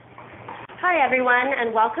Hi, everyone,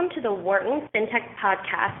 and welcome to the Wharton FinTech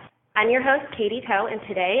Podcast. I'm your host, Katie Toe, and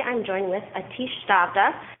today I'm joined with Atish Stavda,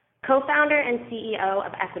 co-founder and CEO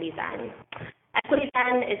of EquityZen.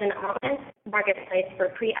 EquityZen is an honest marketplace for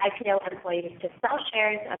pre-IPO employees to sell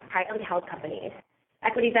shares of privately held companies.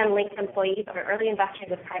 EquityZen links employees or early investors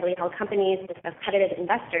with privately held companies with accredited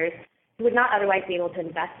investors who would not otherwise be able to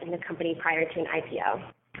invest in the company prior to an IPO.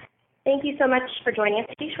 Thank you so much for joining us,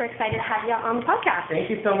 Atish. We're excited to have you on the podcast. Thank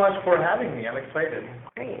you so much for having me. I'm excited.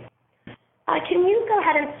 Great. Can you go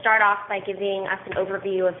ahead and start off by giving us an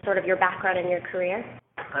overview of sort of your background and your career?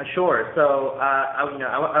 Sure. So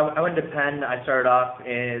I went to Penn. I started off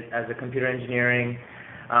as a computer engineering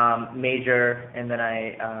major, and then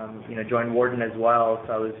I joined Wharton as well.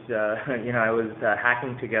 So I was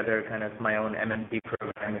hacking together kind of my own MMP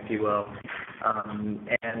program, if you will.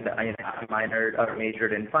 And I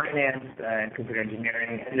majored in finance and computer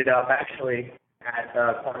engineering. Ended up actually at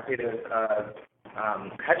a quantitative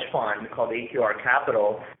hedge fund called AQR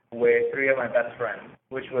Capital with three of my best friends,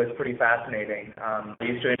 which was pretty fascinating. I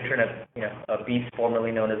used to intern at a beast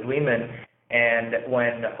formerly known as Lehman, and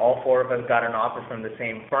when all four of us got an offer from the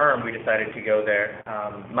same firm, we decided to go there.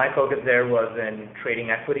 My focus there was in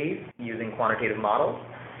trading equities using quantitative models.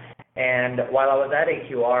 And while I was at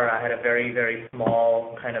AQR, I had a very, very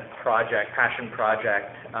small kind of passion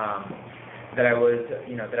project that I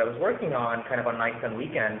was working on kind of on nights and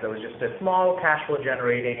weekends. It was just a small cash flow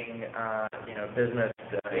generating business,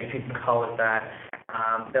 if you can call it that,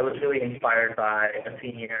 that was really inspired by a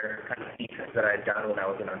senior kind of thesis that I had done when I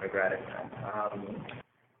was an undergrad.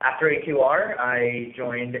 After AQR, I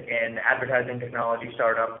joined an advertising technology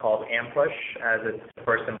startup called Ampush as its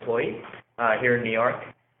first employee here in New York.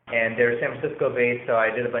 And they're San Francisco based, so I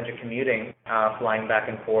did a bunch of commuting, flying back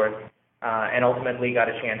and forth, and ultimately got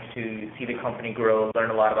a chance to see the company grow, learn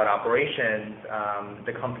a lot about operations.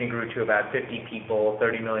 The company grew to about 50 people,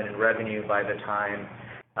 30 million in revenue by the time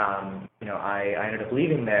I ended up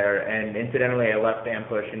leaving there. And incidentally, I left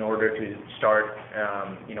Ampush in order to start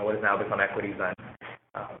what has now become EquityZen.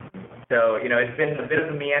 So it's been a bit of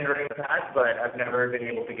a meandering path, but I've never been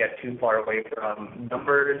able to get too far away from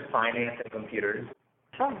numbers, finance, and computers.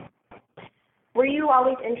 Sure. Were you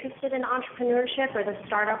always interested in entrepreneurship or the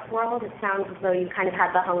startup world? It sounds as though you kind of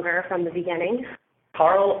had the hunger from the beginning.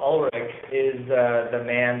 Carl Ulrich is the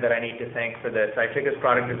man that I need to thank for this. I took his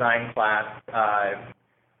product design class.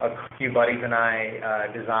 A few buddies and I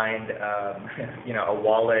designed, a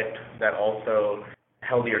wallet that also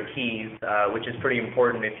held your keys, which is pretty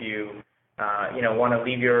important if you want to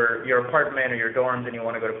leave your apartment or your dorms and you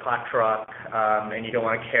want to go to pot truck and you don't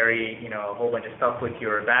want to carry, a whole bunch of stuff with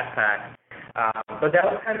your backpack. But that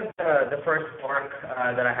was kind of the first spark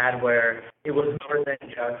that I had where it was more than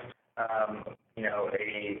just,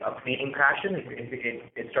 a fleeting passion.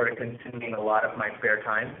 It started consuming a lot of my spare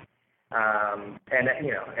time.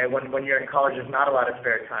 And when you're in college, there's not a lot of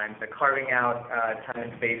spare time. So carving out time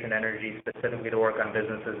and space and energy specifically to work on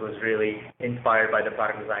businesses was really inspired by the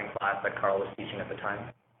product design class that Carl was teaching at the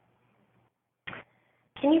time.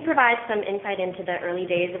 Can you provide some insight into the early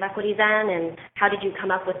days of EquityZen, and how did you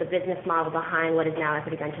come up with the business model behind what is now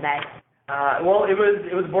EquityZen today? Well, it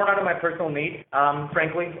was born out of my personal need.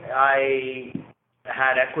 Frankly, I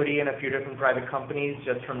had equity in a few different private companies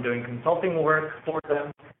just from doing consulting work for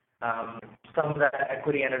them. Some of that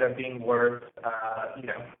equity ended up being worth,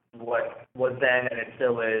 what was then and it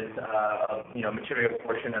still is, a material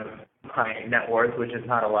portion of my net worth, which is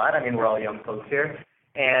not a lot. I mean, we're all young folks here.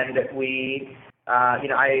 And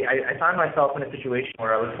I found myself in a situation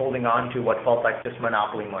where I was holding on to what felt like just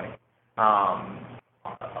monopoly money.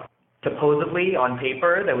 Supposedly, on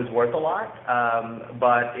paper, that was worth a lot,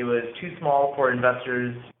 but it was too small for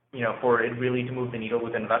investors, for it really to move the needle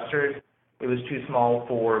with investors. It was too small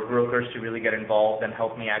for brokers to really get involved and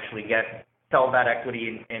help me actually sell that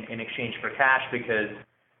equity in exchange for cash, because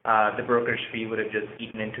the brokerage fee would have just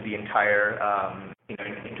eaten into the entire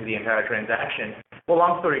transaction. Well,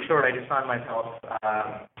 long story short, I just found myself,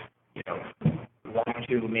 wanting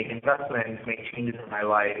to make investments, make changes in my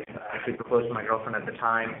life. I actually proposed to my girlfriend at the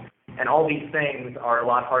time, and all these things are a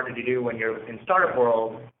lot harder to do when you're in startup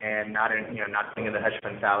world and not being in the hedge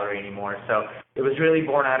fund salary anymore. So it was really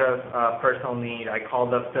born out of personal need. I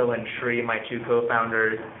called up Phil and Sri, my two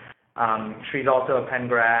co-founders. Sri's also a Penn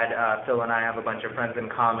grad. Phil and I have a bunch of friends in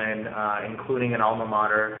common, including an alma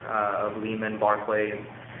mater of Lehman, Barclays.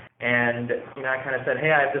 And I kind of said,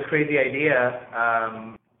 hey, I have this crazy idea.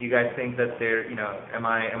 Do you guys think that am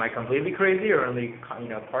I completely crazy or only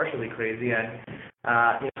partially crazy?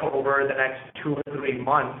 And over the next 2 or 3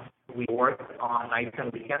 months, we worked on nights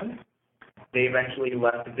and weekends. They eventually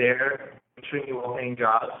left their extremely well-paying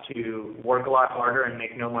jobs to work a lot harder and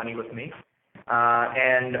make no money with me.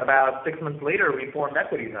 And about 6 months later, we formed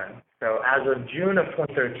EquityZen. So as of June of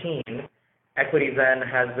 2013,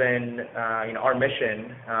 EquityZen has been, our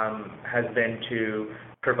mission has been to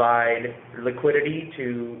provide liquidity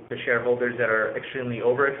to the shareholders that are extremely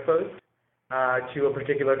overexposed to a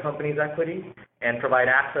particular company's equity, and provide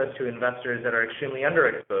access to investors that are extremely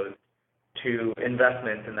underexposed to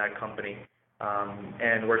investments in that company.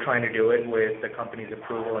 And we're trying to do it with the company's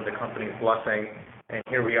approval and the company's blessing. And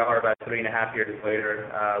here we are, about 3.5 years later,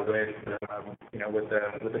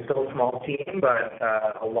 with a still small team, but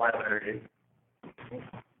a lot of energy.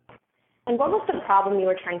 And what was the problem you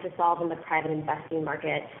were trying to solve in the private investing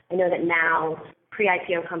market? I know that now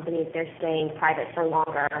pre-IPO companies, they're staying private for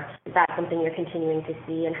longer. Is that something you're continuing to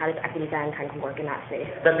see, and how does EquityZen kind of work in that space?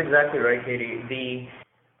 That's exactly right, Katie.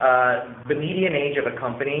 The median age of a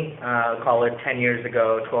company, call it 10 years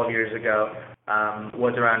ago, 12 years ago,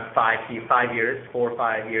 was around 4 or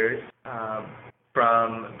 5 years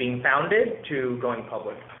from being founded to going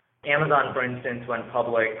public. Amazon, for instance, went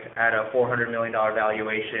public at a $400 million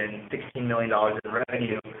valuation, $16 million in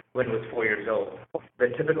revenue when it was 4 years old. The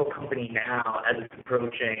typical company now, as it's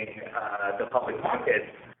approaching the public markets,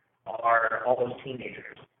 are almost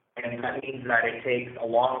teenagers. And that means that it takes a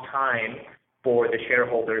long time for the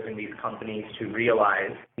shareholders in these companies to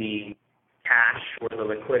realize the cash or the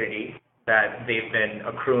liquidity that they've been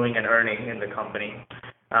accruing and earning in the company.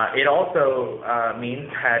 It also means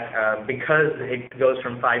that because it goes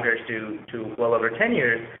from 5 years to well over 10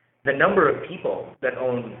 years, the number of people that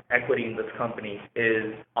own equity in this company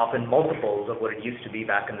is often multiples of what it used to be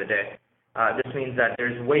back in the day. This means that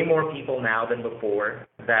there's way more people now than before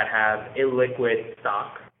that have illiquid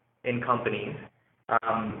stock in companies,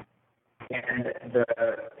 and the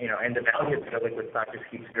value of the illiquid stock just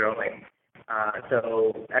keeps growing.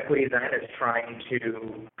 So EquityZen is trying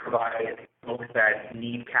to provide folks that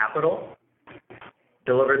need capital,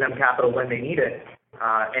 deliver them capital when they need it,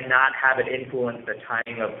 and not have it influence the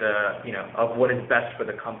timing of what is best for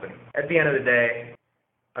the company. At the end of the day,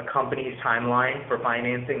 a company's timeline for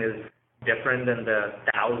financing is different than the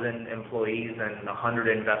 1,000 employees and 100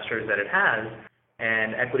 investors that it has,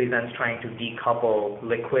 and EquityZen is trying to decouple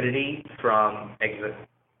liquidity from exit.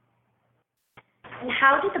 And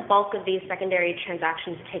how did the bulk of these secondary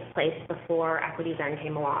transactions take place before EquityZen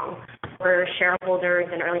came along? Were shareholders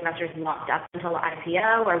and early investors locked up until the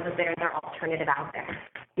IPO, or was there another alternative out there?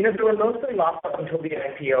 They were mostly locked up until the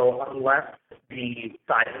IPO, unless the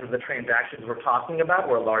sizes of the transactions we're talking about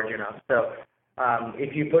were large enough. So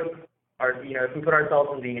if we put ourselves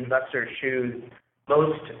in the investor's shoes,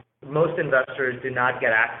 most investors do not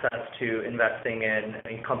get access to investing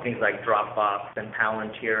in companies like Dropbox and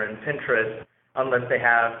Palantir and Pinterest unless they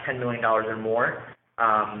have $10 million or more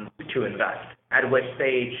to invest. At which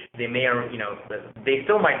stage they they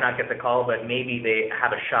still might not get the call, but maybe they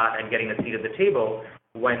have a shot at getting a seat at the table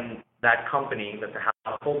when that company, that's a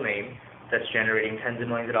household name, that's generating tens of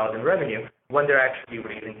millions of dollars in revenue, when they're actually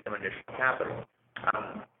raising some additional capital.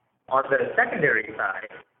 On the secondary side,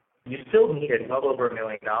 you still needed well over $1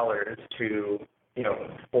 million to,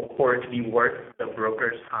 for it to be worth the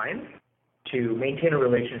broker's time to maintain a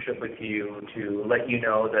relationship with you, to let you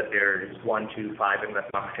know that there's 1 to 5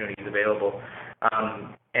 investment opportunities available.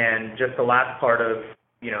 And just the last part of,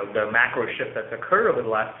 the macro shift that's occurred over the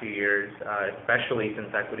last few years, especially since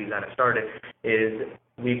EquityZen has started, is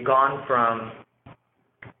we've gone from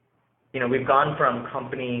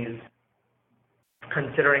companies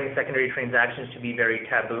considering secondary transactions to be very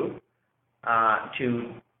taboo,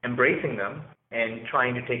 to embracing them and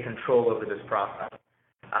trying to take control over this process.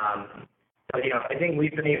 I think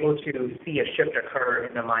we've been able to see a shift occur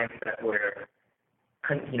in the mindset where,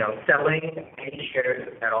 selling any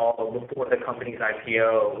shares at all before the company's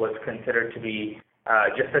IPO was considered to be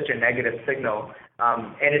just such a negative signal.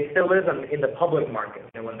 And it still is in the public market.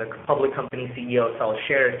 When the public company CEO sells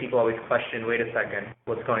shares, people always question, wait a second,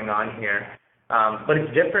 what's going on here? But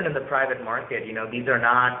it's different in the private market. These are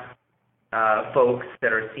not folks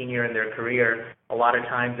that are senior in their career. A lot of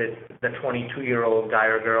times it's the 22-year-old guy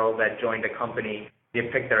or girl that joined a company. They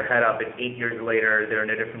pick their head up, and 8 years later, they're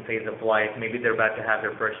in a different phase of life. Maybe they're about to have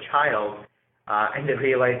their first child, and they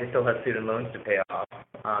realize they still have student loans to pay off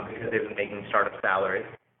because they've been making startup salaries.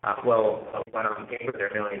 When on paper,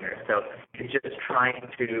 they're millionaires. So it's just trying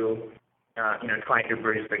to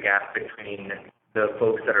bridge the gap between the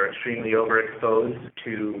folks that are extremely overexposed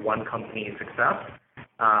to one company's success,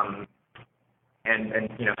 and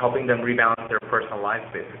helping them rebalance their personal lives,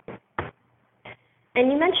 basically. And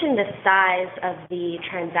you mentioned the size of the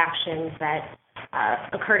transactions that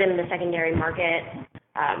occurred in the secondary market.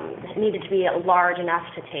 needed to be large enough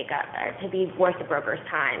to to be worth the broker's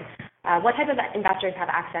time. What type of investors have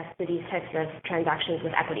access to these types of transactions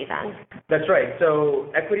with EquityZen? That's right.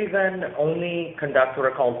 So EquityZen only conducts what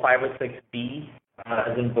are called 506B,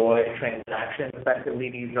 as in boy, transactions. Effectively,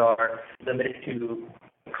 these are limited to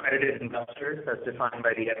accredited investors as defined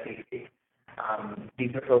by the SEC.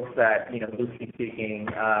 These are folks that, loosely speaking,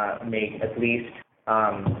 make at least,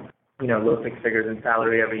 low six figures in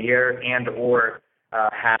salary every year and or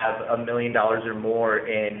have $1 million or more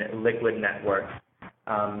in liquid net worth.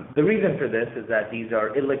 The reason for this is that these are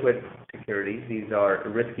illiquid securities. These are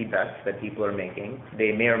risky bets that people are making.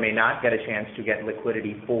 They may or may not get a chance to get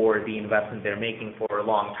liquidity for the investment they're making for a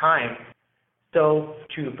long time. So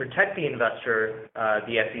to protect the investor,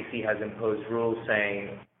 the SEC has imposed rules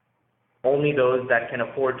saying only those that can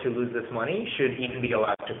afford to lose this money should even be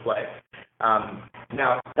allowed to play.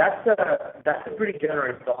 Now, that's a pretty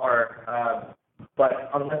generous bar, but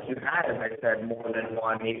unless you had, as I said, more than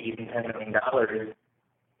one, maybe even $10 million,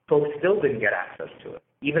 folks still didn't get access to it.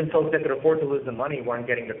 Even folks that could afford to lose the money weren't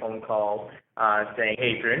getting the phone call saying,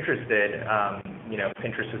 hey, if you're interested,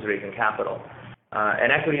 Pinterest is raising capital.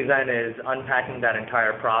 And EquityZen is unpacking that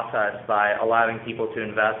entire process by allowing people to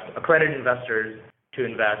invest, accredited investors to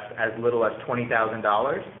invest as little as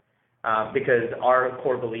 $20,000, because our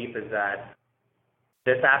core belief is that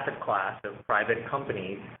this asset class of private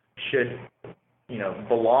companies should,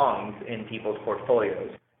 belongs in people's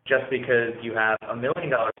portfolios. Just because you have $1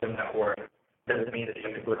 million in net worth doesn't mean that you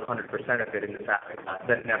have to put 100% of it in this asset class.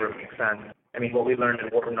 That never makes sense. I mean, what we learned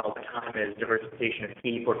at Wharton all the time is diversification is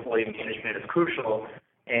key, portfolio management is crucial,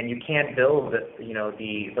 and you can't build,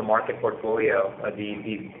 the market portfolio.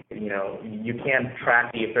 You can't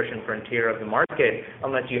track the efficient frontier of the market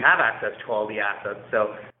unless you have access to all the assets.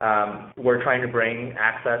 So we're trying to bring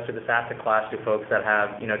access to this asset class to folks that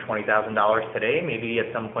have, $20,000 today. Maybe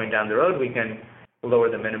at some point down the road we can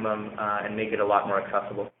lower the minimum and make it a lot more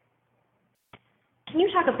accessible. Can you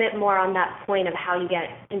talk a bit more on that point of how you get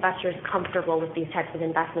investors comfortable with these types of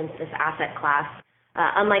investments, this asset class?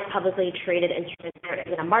 Unlike publicly traded instruments, there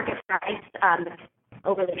isn't a market price that's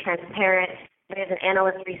overly transparent. There isn't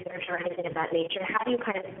analyst research or anything of that nature. How do you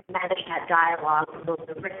kind of manage that dialogue from both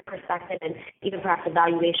the risk perspective and even perhaps the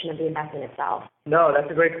valuation of the investment itself? No, that's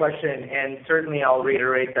a great question, and certainly I'll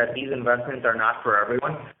reiterate that these investments are not for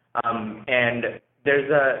everyone. And there's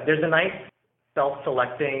a nice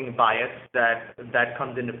self-selecting bias that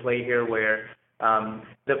comes into play here, where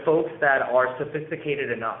the folks that are sophisticated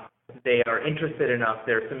enough, they are interested enough,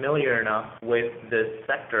 they're familiar enough with this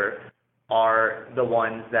sector, are the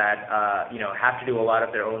ones that have to do a lot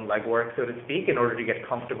of their own legwork, so to speak, in order to get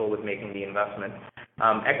comfortable with making the investment.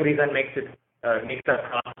 EquityZen makes that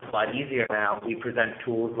process a lot easier now. We present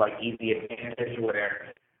tools like Easy Advantage,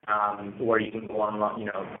 where you can go online,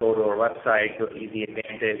 go to our website, go to Easy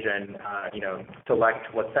Advantage, and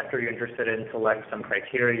select what sector you're interested in, select some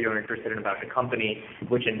criteria you're interested in about the company,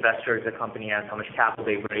 which investors the company has, how much capital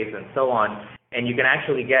they've raised, and so on. And you can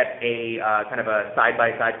actually get a kind of a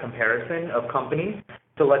side-by-side comparison of companies.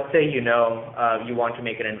 So let's say you want to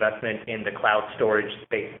make an investment in the cloud storage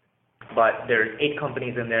space, but there's 8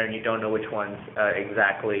 companies in there and you don't know which ones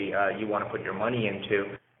exactly you want to put your money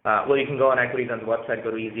into. Well, you can go on EquityZen's website,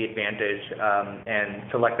 go to Easy Advantage, and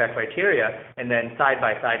select that criteria, and then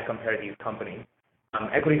side-by-side compare these companies.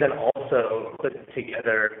 EquityZen also puts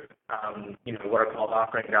together, what are called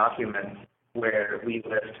offering documents, where we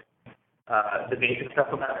list the basic stuff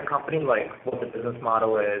about the company, like what the business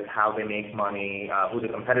model is, how they make money, who the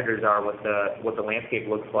competitors are, what the landscape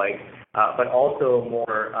looks like, but also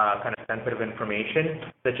more kind of sensitive information,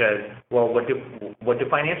 such as, well, what do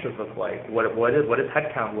financials look like? What does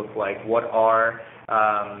headcount look like? What are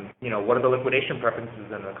the liquidation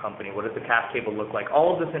preferences in the company? What does the cap table look like?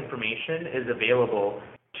 All of this information is available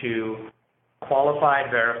to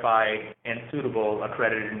qualified, verified, and suitable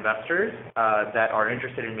accredited investors that are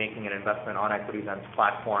interested in making an investment on EquityZen's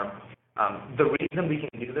platform. The reason we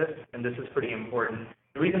can do this, and this is pretty important,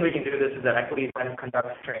 the reason we can do this is that EquityZen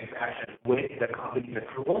conducts transactions with the company's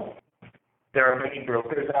approval. There are many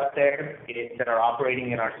brokers out there that are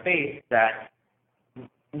operating in our space that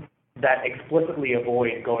explicitly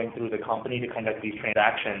avoid going through the company to conduct these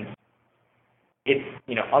transactions. It's,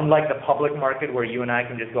 unlike the public market where you and I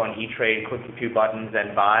can just go on E-Trade, click a few buttons,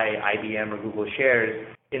 and buy IBM or Google shares,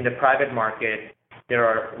 in the private market, there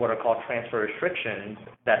are what are called transfer restrictions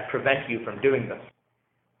that prevent you from doing this.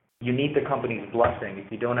 You need the company's blessing.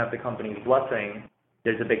 If you don't have the company's blessing,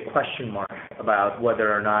 there's a big question mark about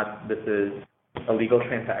whether or not this is a legal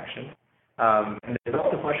transaction. And there's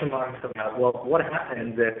also question marks about, well, what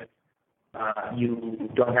happens if you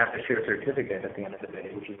don't have the share certificate at the end of the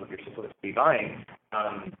day, which is what you're supposed to be buying.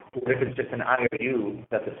 What if it's just an IOU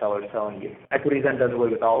that the seller is selling you? EquityZen does away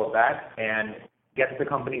with all of that and gets the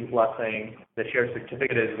company's blessing. The share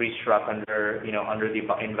certificate is restruck under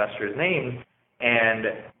the investor's name, and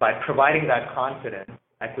by providing that confidence,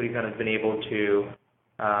 EquityZen has been able to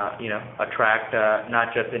attract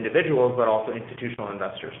not just individuals but also institutional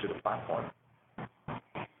investors to the platform.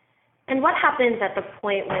 And what happens at the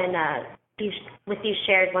point when with these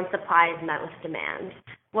shares when supply is met with demand?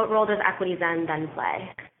 What role does EquityZen then play?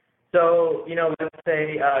 So, let's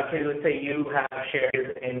say you have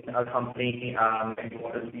shares in a company and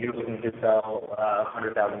you're looking to sell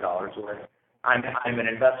 $100,000 worth. I'm an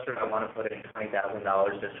investor. I want to put in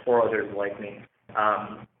 $20,000. There's 4 others like me.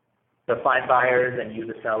 The 5 buyers and you,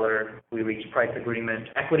 the seller, we reach price agreement.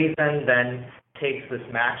 EquityZen then takes this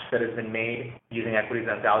match that has been made using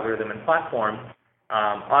EquityZen's algorithm and platform,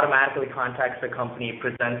 automatically contacts the company,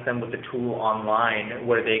 presents them with a tool online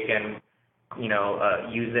where they can,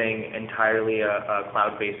 using entirely a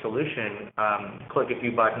cloud-based solution, click a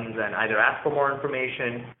few buttons and either ask for more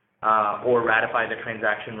information or ratify the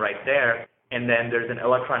transaction right there. And then there's an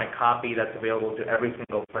electronic copy that's available to every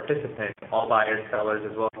single participant, all buyers, sellers,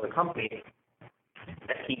 as well as the company,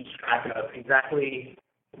 that keeps track of exactly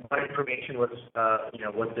what information was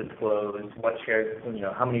disclosed, what shares,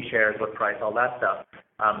 how many shares, what price, all that stuff.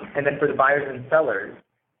 And then for the buyers and sellers,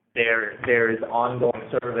 there is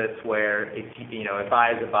ongoing service where if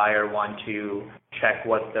I as a buyer want to check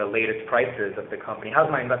what the latest price is of the company,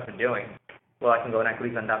 how's my investment doing? Well, I can go on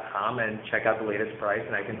EquityZen.com and check out the latest price,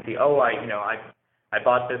 and I can see, I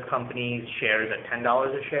bought this company's shares at $10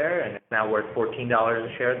 a share, and it's now worth $14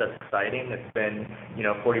 a share. That's exciting. It's been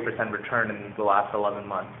 40% return in the last 11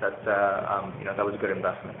 months. That was a good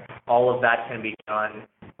investment. All of that can be done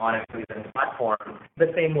on EquityZen's platform,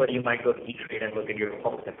 the same way you might go to E-Trade and look at your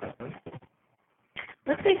public investments.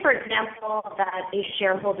 Let's say, for example, that a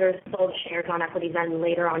shareholder sold shares on EquityZen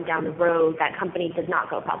later on down the road. That company does not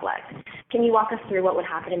go public. Can you walk us through what would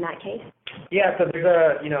happen in that case? Yeah, so there's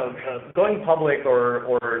going public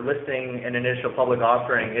or listing an initial public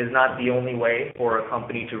offering is not the only way for a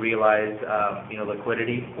company to realize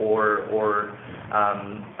liquidity or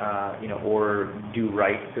do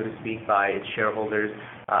right, so to speak, by its shareholders.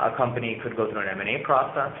 A company could go through an M&A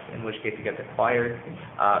process, in which case it gets acquired.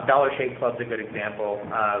 Dollar Shave Club's a good example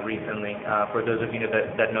recently. For those of you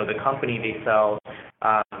that know the company, they sell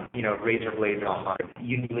razor blades online.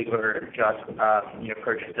 Unilever just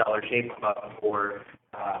purchased Dollar Shave Club for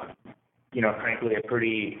frankly a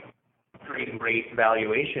pretty great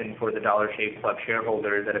valuation for the Dollar Shave Club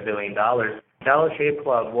shareholders at $1 billion. Dollar Shave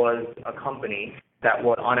Club was a company that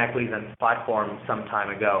was on EquityZen's platform some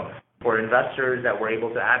time ago. For investors that were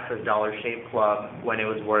able to access Dollar Shave Club when it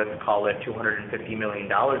was worth, call it $250 million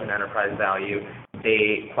in enterprise value,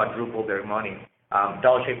 they quadrupled their money.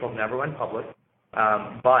 Dollar Shave Club never went public,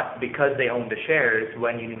 but because they owned the shares,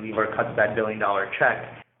 when Unilever cuts that $1 billion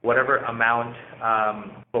check, whatever amount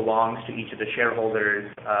belongs to each of the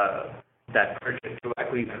shareholders that purchased through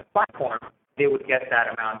EquityZen's platform, they would get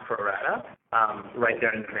that amount pro rata right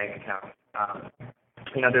there in their bank account.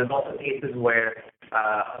 There's also cases where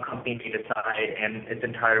a company may decide, and its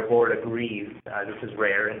entire board agrees, this is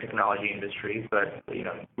rare in technology industries, but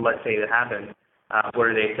let's say it happens,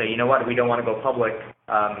 where they say, we don't want to go public,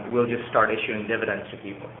 we'll just start issuing dividends to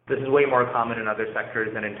people. This is way more common in other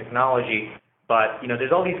sectors than in technology, but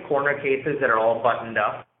there's all these corner cases that are all buttoned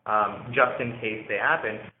up just in case they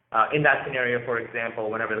happen. In that scenario, for example,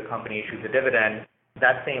 whenever the company issues a dividend,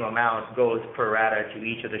 that same amount goes pro rata to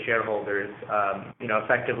each of the shareholders.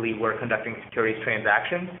 Effectively, we're conducting securities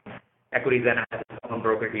transactions. EquityZen has its own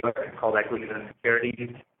broker-dealer called EquityZen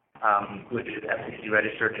Securities, which is SEC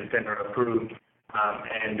registered and FINRA approved.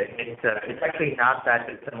 And it's actually not that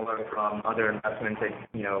dissimilar from other investments that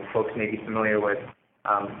folks may be familiar with.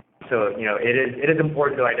 So it is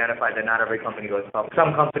important to identify that not every company goes public.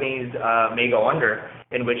 Some companies may go under,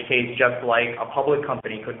 in which case, just like a public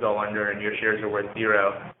company could go under and your shares are worth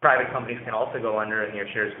zero, private companies can also go under and your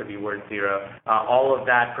shares could be worth zero. All of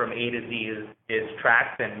that from A to Z is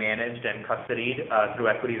tracked and managed and custodied through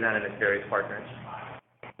EquityZen and its various partners.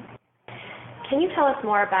 Can you tell us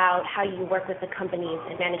more about how you work with the companies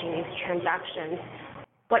in managing these transactions?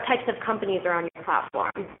 What types of companies are on your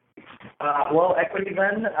platform? Well,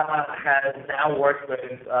 EquityZen has now worked with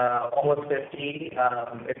almost 50,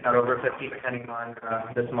 if not over 50, depending on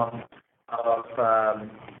this month, of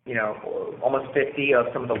almost 50 of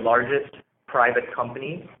some of the largest private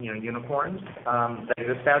companies, unicorns that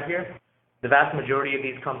exist out here. The vast majority of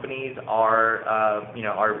these companies are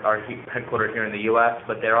headquartered here in the U.S.,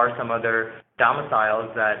 but there are some other domiciles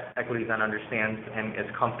that EquityZen understands and is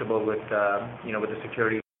comfortable with, with the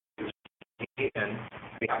security. And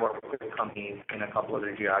we have worked with companies in a couple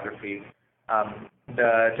other geographies.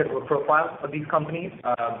 The typical profile of these companies,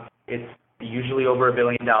 it's usually over $1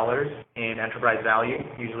 billion in enterprise value,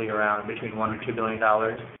 usually around between $1 or $2 billion.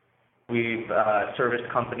 We've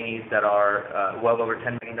serviced companies that are well over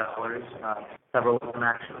 $10 million, several of them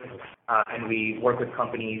actually, and we work with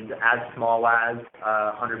companies as small as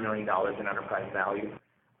 $100 million in enterprise value.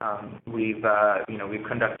 We've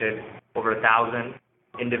conducted over 1,000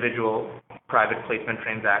 individual private placement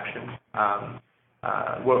transactions.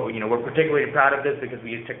 We're particularly proud of this because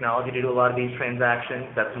we use technology to do a lot of these transactions.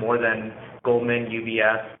 That's more than Goldman,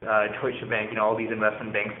 UBS, Deutsche Bank, all these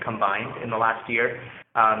investment banks combined in the last year.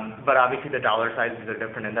 But obviously the dollar sizes are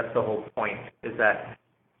different, and that's the whole point, is that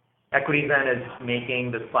EquityZen is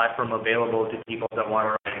making this platform available to people that want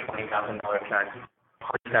to write $20,000 checks,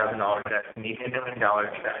 $100,000 checks, maybe $1 million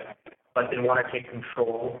checks, but they want to take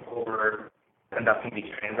control over conducting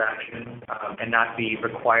these transactions and not be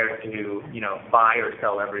required to, buy or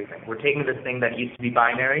sell everything. We're taking this thing that used to be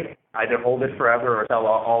binary, either hold it forever or sell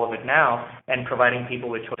all of it now, and providing people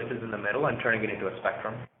with choices in the middle and turning it into a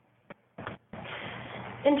spectrum.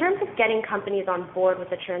 In terms of getting companies on board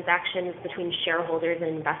with the transactions between shareholders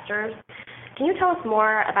and investors, can you tell us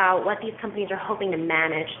more about what these companies are hoping to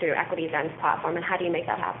manage through EquityZen's platform, and how do you make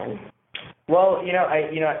that happen? Well,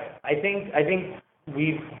 I think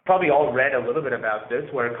we've probably all read a little bit about this,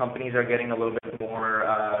 where companies are getting a little bit more,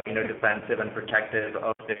 defensive and protective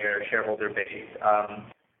of their shareholder base.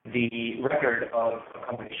 The record of a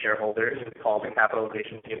company's shareholders is called the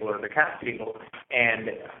capitalization table or the cap table, and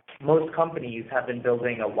most companies have been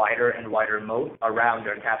building a wider and wider moat around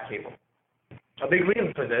their cap table. A big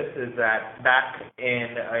reason for this is that back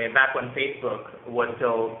when Facebook was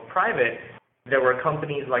still private, there were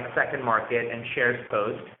companies like Second Market and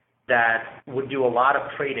SharesPost that would do a lot of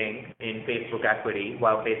trading in Facebook equity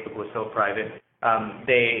while Facebook was still private.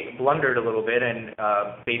 They blundered a little bit, and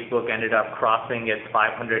Facebook ended up crossing its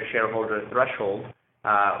 500 shareholder threshold,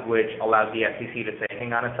 which allowed the SEC to say,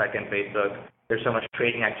 hang on a second, Facebook, there's so much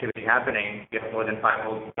trading activity happening, you have more than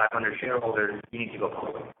 500 shareholders, you need to go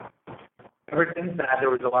public. Ever since that, there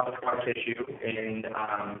was a lot of scar tissue in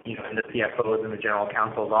the CFO's and the general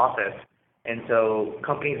counsel's office. And so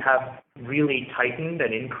companies have really tightened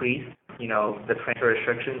and increased, the transfer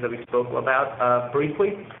restrictions that we spoke about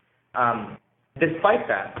briefly. Despite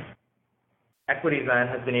that, EquityZen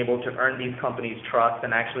has been able to earn these companies' trust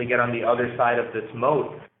and actually get on the other side of this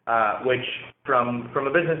moat, which from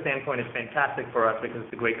a business standpoint is fantastic for us because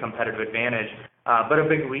it's a great competitive advantage. But a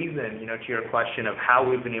big reason, to your question of how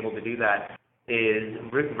we've been able to do that is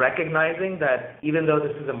recognizing that even though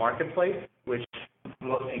this is a marketplace, which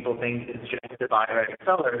most people think is just a buyer and a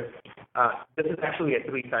seller, this is actually a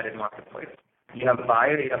three-sided marketplace. You have a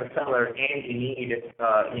buyer, you have a seller, and you need,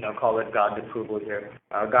 call it God's approval here.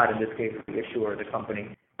 God, in this case, is the issuer, the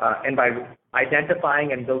company. And by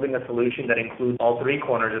identifying and building a solution that includes all three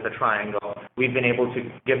corners of the triangle, we've been able to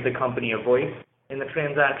give the company a voice in the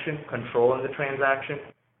transaction, control in the transaction,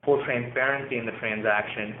 full transparency in the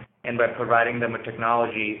transaction, and by providing them a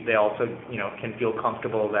technology, they also, can feel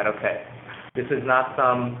comfortable that, okay, this is not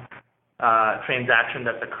some transaction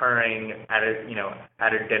that's occurring at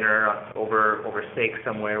a dinner over steak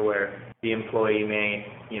somewhere where the employee may,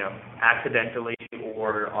 accidentally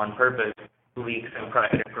or on purpose leak some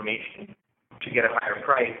private information to get a higher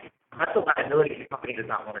price. That's a liability the company does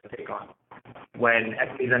not want to take on. When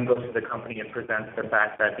EquityZen goes to the company and presents the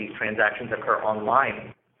fact that these transactions occur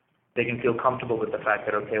online, they can feel comfortable with the fact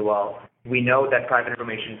that, okay, well, we know that private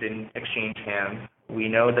information didn't exchange hands. We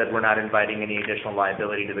know that we're not inviting any additional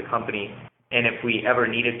liability to the company. And if we ever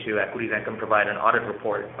needed to, EquityZen can provide an audit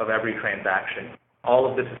report of every transaction. All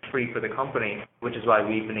of this is free for the company, which is why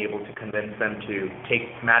we've been able to convince them to take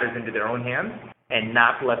matters into their own hands and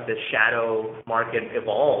not let this shadow market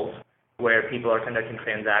evolve where people are conducting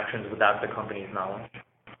transactions without the company's knowledge.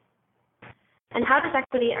 And how does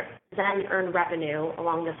EquityZen earn revenue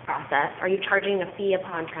along this process? Are you charging a fee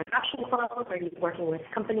upon transaction close? Are you working with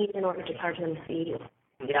companies in order to charge them a fee?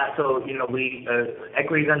 Yeah, so, we,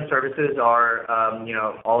 EquityZen services are,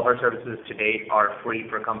 all of our services to date are free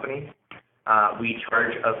for companies. We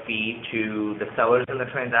charge a fee to the sellers in the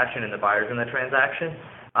transaction and the buyers in the transaction.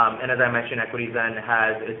 And as I mentioned, EquityZen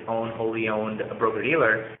has its own wholly owned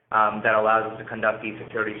broker-dealer that allows us to conduct these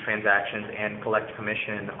securities transactions and collect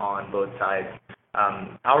commission on both sides.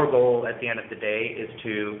 Our goal at the end of the day is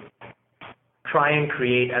to try and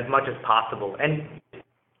create as much as possible. And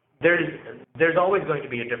there's always going to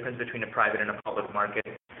be a difference between a private and a public market,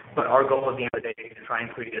 but our goal at the end of the day is to try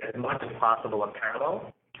and create as much as possible a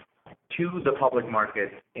parallel to the public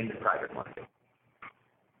market in the private market.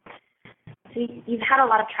 So you've had a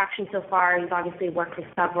lot of traction so far. You've obviously worked with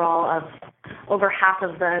several of over half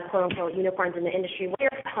of the quote-unquote unicorns in the industry. What are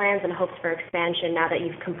your plans and hopes for expansion now that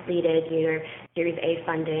you've completed your Series A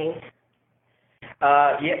funding?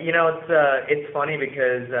 It's funny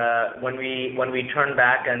because when we turn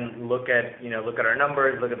back and look at our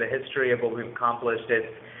numbers, look at the history of what we've accomplished,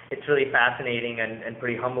 it's really fascinating and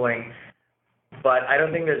pretty humbling. But I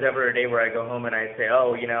don't think there's ever a day where I go home and I say,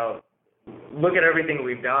 look at everything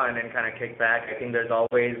we've done and kind of kick back. I think there's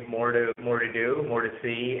always more to do, more to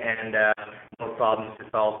see, and more problems to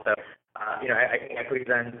solve. So, I think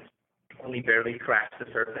EquityZen only barely scratched the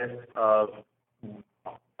surface of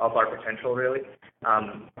our potential, really.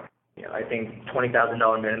 I think $20,000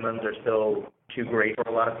 minimums are still too great for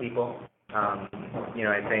a lot of people. I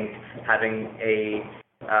think having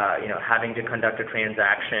to conduct a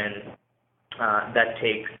transaction that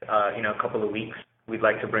takes a couple of weeks, we'd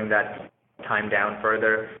like to bring that time down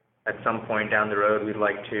further. At some point down the road, we'd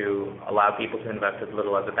like to allow people to invest as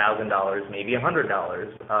little as $1,000, maybe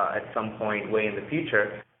 $100 at some point way in the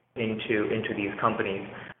future into these companies.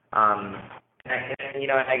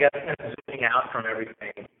 I guess kind of zooming out from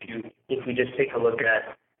everything, if we just take a look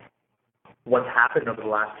at what's happened over the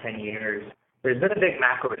last 10 years, there's been a big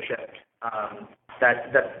macro shift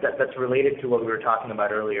that's related to what we were talking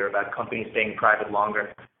about earlier about companies staying private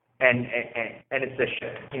longer, and it's this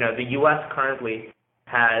shift. The U.S. currently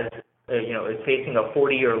is facing a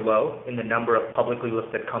 40-year low in the number of publicly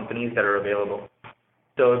listed companies that are available.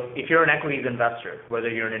 So if you're an equities investor, whether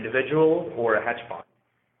you're an individual or a hedge fund,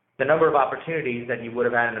 the number of opportunities that you would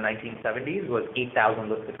have had in the 1970s was 8,000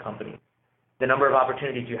 listed companies. The number of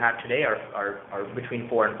opportunities you have today are between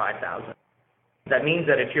 4,000 and 5,000. That means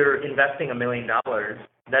that if you're investing $1 million,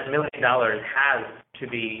 that $1 million has to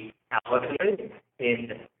be allocated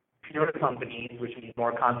in fewer companies, which means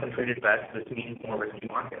more concentrated bets. This means more risky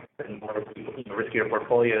markets and more riskier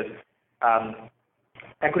portfolios.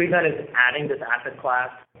 EquityZen is adding this asset class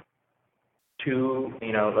to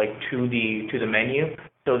the menu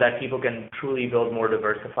so that people can truly build more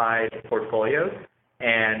diversified portfolios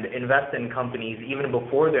and invest in companies even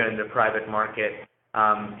before they're in the private market.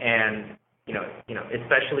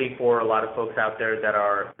 Especially for a lot of folks out there that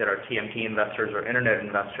are TMT investors or internet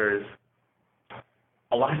investors,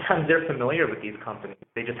 a lot of times they're familiar with these companies.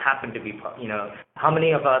 They just happen to be, how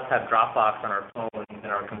many of us have Dropbox on our phones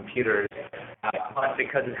and our computers, but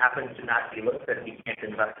because it happens to not be listed, we can't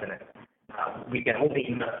invest in it. We can only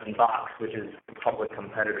invest in Box, which is a public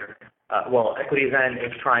competitor. EquityZen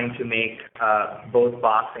is trying to make both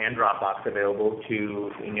Box and Dropbox available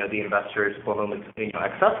to the investors for whom it's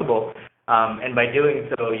accessible. And by doing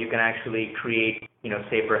so, you can actually create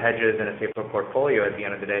safer hedges and a safer portfolio at the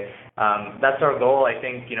end of the day. That's our goal. I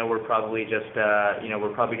think we're probably just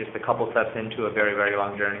a couple steps into a very, very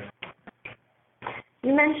long journey.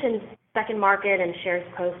 You mentioned Second Market and Shares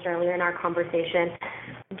Post earlier in our conversation.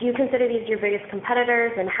 Do you consider these your biggest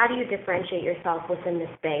competitors, and how do you differentiate yourself within this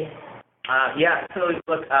space? So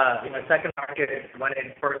look, Second Market, when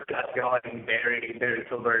it first got going, Barry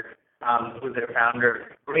Silbert, who's their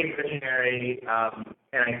founder, great visionary,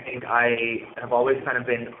 and I think I have always kind of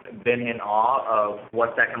been in awe of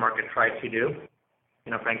what Second Market tried to do.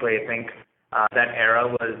 Frankly, I think that era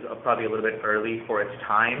was probably a little bit early for its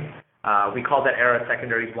time. We call that era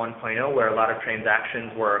Secondaries 1.0, where a lot of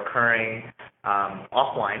transactions were occurring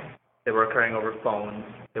offline. They were occurring over phones.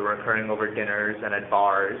 They were occurring over dinners and at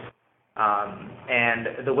bars.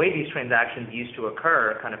 And the way these transactions used to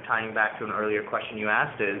occur, kind of tying back to an earlier question you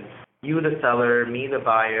asked, is you, the seller, me, the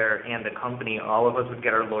buyer, and the company, all of us would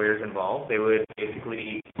get our lawyers involved. They would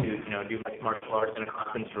basically do like martial arts in a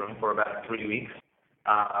conference room for about 3 weeks,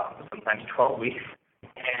 sometimes 12 weeks.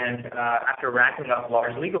 And after racking up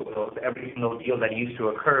large legal bills, every single deal that used to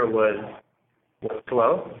occur was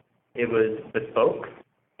slow, it was bespoke,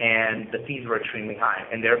 and the fees were extremely high.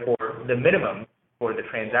 And therefore, the minimum for the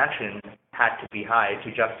transaction had to be high to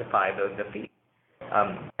justify the fee.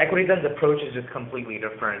 EquityZen's approach is just completely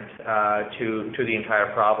different to the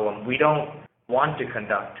entire problem. We don't want to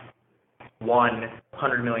conduct one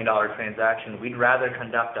 $100 million transaction. We'd rather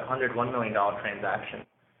conduct a $101 million transaction.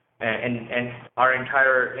 And our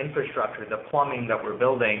entire infrastructure, the plumbing that we're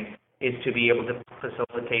building, is to be able to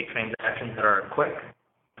facilitate transactions that are quick,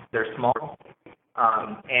 they're small,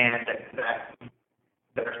 and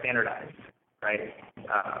that are standardized, right?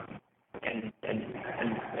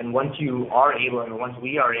 And once you are able, and once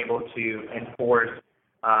we are able to enforce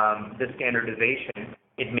the standardization,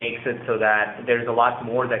 it makes it so that there's a lot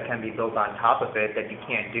more that can be built on top of it that you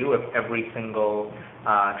can't do if every single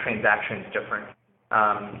transaction is different.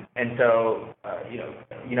 And so,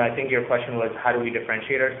 I think your question was, how do we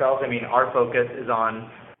differentiate ourselves? I mean, our focus is on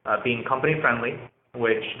being company friendly,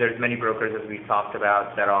 which there's many brokers, as we've talked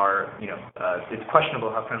about, that are, it's questionable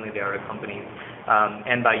how friendly they are to companies.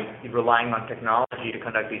 And by relying on technology to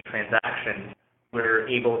conduct these transactions, we're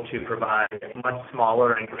able to provide much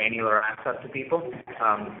smaller and granular access to people.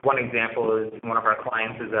 One example is one of our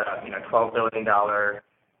clients is a $12 billion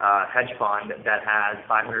hedge fund that has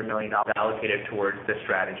 $500 million allocated towards this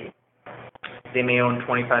strategy. They may own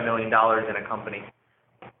 $25 million in a company.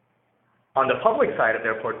 On the public side of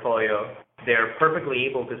their portfolio, they're perfectly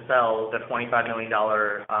able to sell the $25 million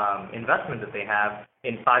investment that they have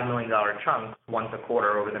in $5 million chunks once a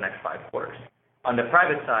quarter over the next 5 quarters. On the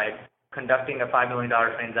private side, conducting a $5 million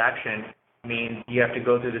transaction means you have to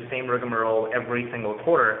go through the same rigmarole every single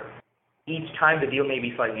quarter. Each time the deal may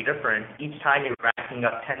be slightly different. Each time you're racking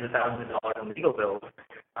up tens of thousands of dollars in legal bills.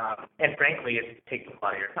 And frankly, it takes a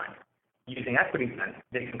lot of your time. Using EquityZen,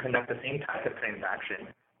 they can conduct the same type of transaction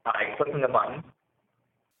by clicking a button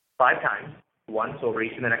 5 times, once over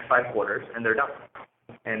each of the next 5 quarters, and they're done.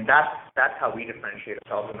 And that's how we differentiate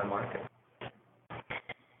ourselves in the market.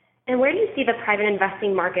 And where do you see the private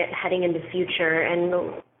investing market heading in the future,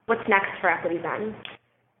 and what's next for EquityZen?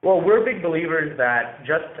 Well, we're big believers that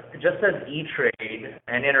just as E*TRADE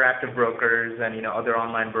and Interactive Brokers and other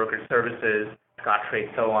online brokerage services,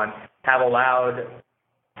 Scottrade, so on, have allowed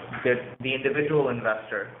the individual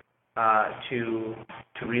investor to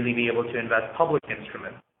really be able to invest public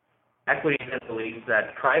instruments, EquityZen believes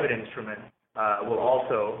that private instruments will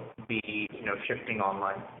also be shifting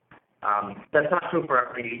online. That's not true for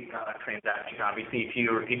every transaction. Obviously,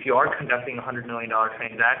 if you are conducting a $100 million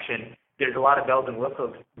transaction, there's a lot of bells and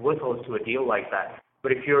whistles to a deal like that.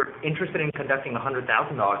 But if you're interested in conducting a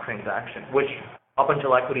 $100,000 transaction, which up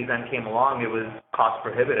until EquityZen came along, it was cost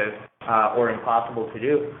prohibitive or impossible to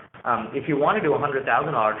do. If you want to do a $100,000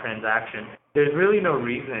 transaction, there's really no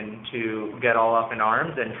reason to get all up in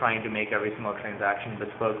arms and trying to make every single transaction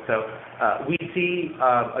bespoke. So we see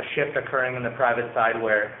a shift occurring in the private side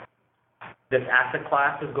where this asset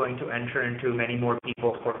class is going to enter into many more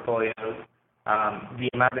people's portfolios. The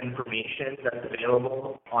amount of information that's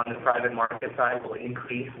available on the private market side will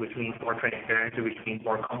increase, which means more transparency, which means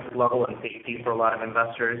more comfort level and safety for a lot of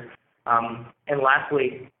investors. And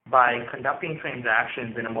lastly, by conducting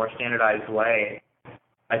transactions in a more standardized way,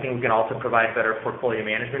 I think we can also provide better portfolio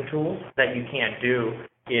management tools that you can't do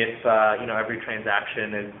if every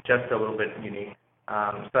transaction is just a little bit unique.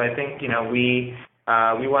 So I think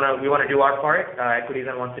we want to do our part.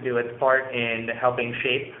 EquityZen wants to do its part in helping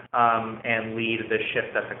shape and lead the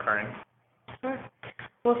shift that's occurring. Sure.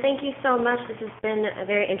 Well, thank you so much. This has been a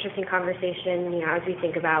very interesting conversation. As we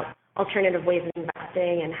think about alternative ways of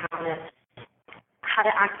investing and how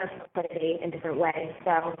to access liquidity in different ways.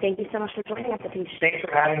 So thank you so much for joining us, Atish. Thanks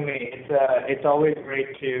for having me. It's always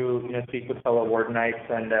great to speak with fellow Wardenites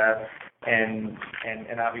and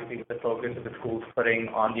obviously with the focus of the school's putting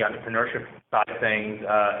on the entrepreneurship side of things.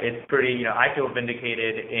 It's pretty, I feel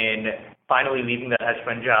vindicated in finally leaving the hedge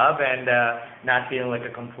fund job and not feeling like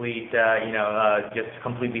a complete, just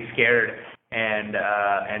completely scared and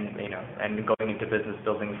going into business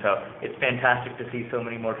building. So it's fantastic to see so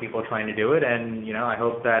many more people trying to do it, and I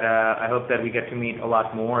hope that we get to meet a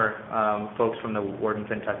lot more folks from the Wharton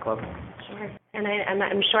FinTech Club. Sure, and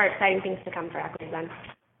I'm sure exciting things to come for EquityZen.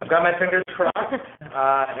 I've got my fingers crossed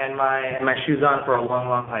and my shoes on for a long,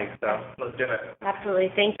 long hike. So let's do it. Absolutely.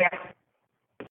 Thank you.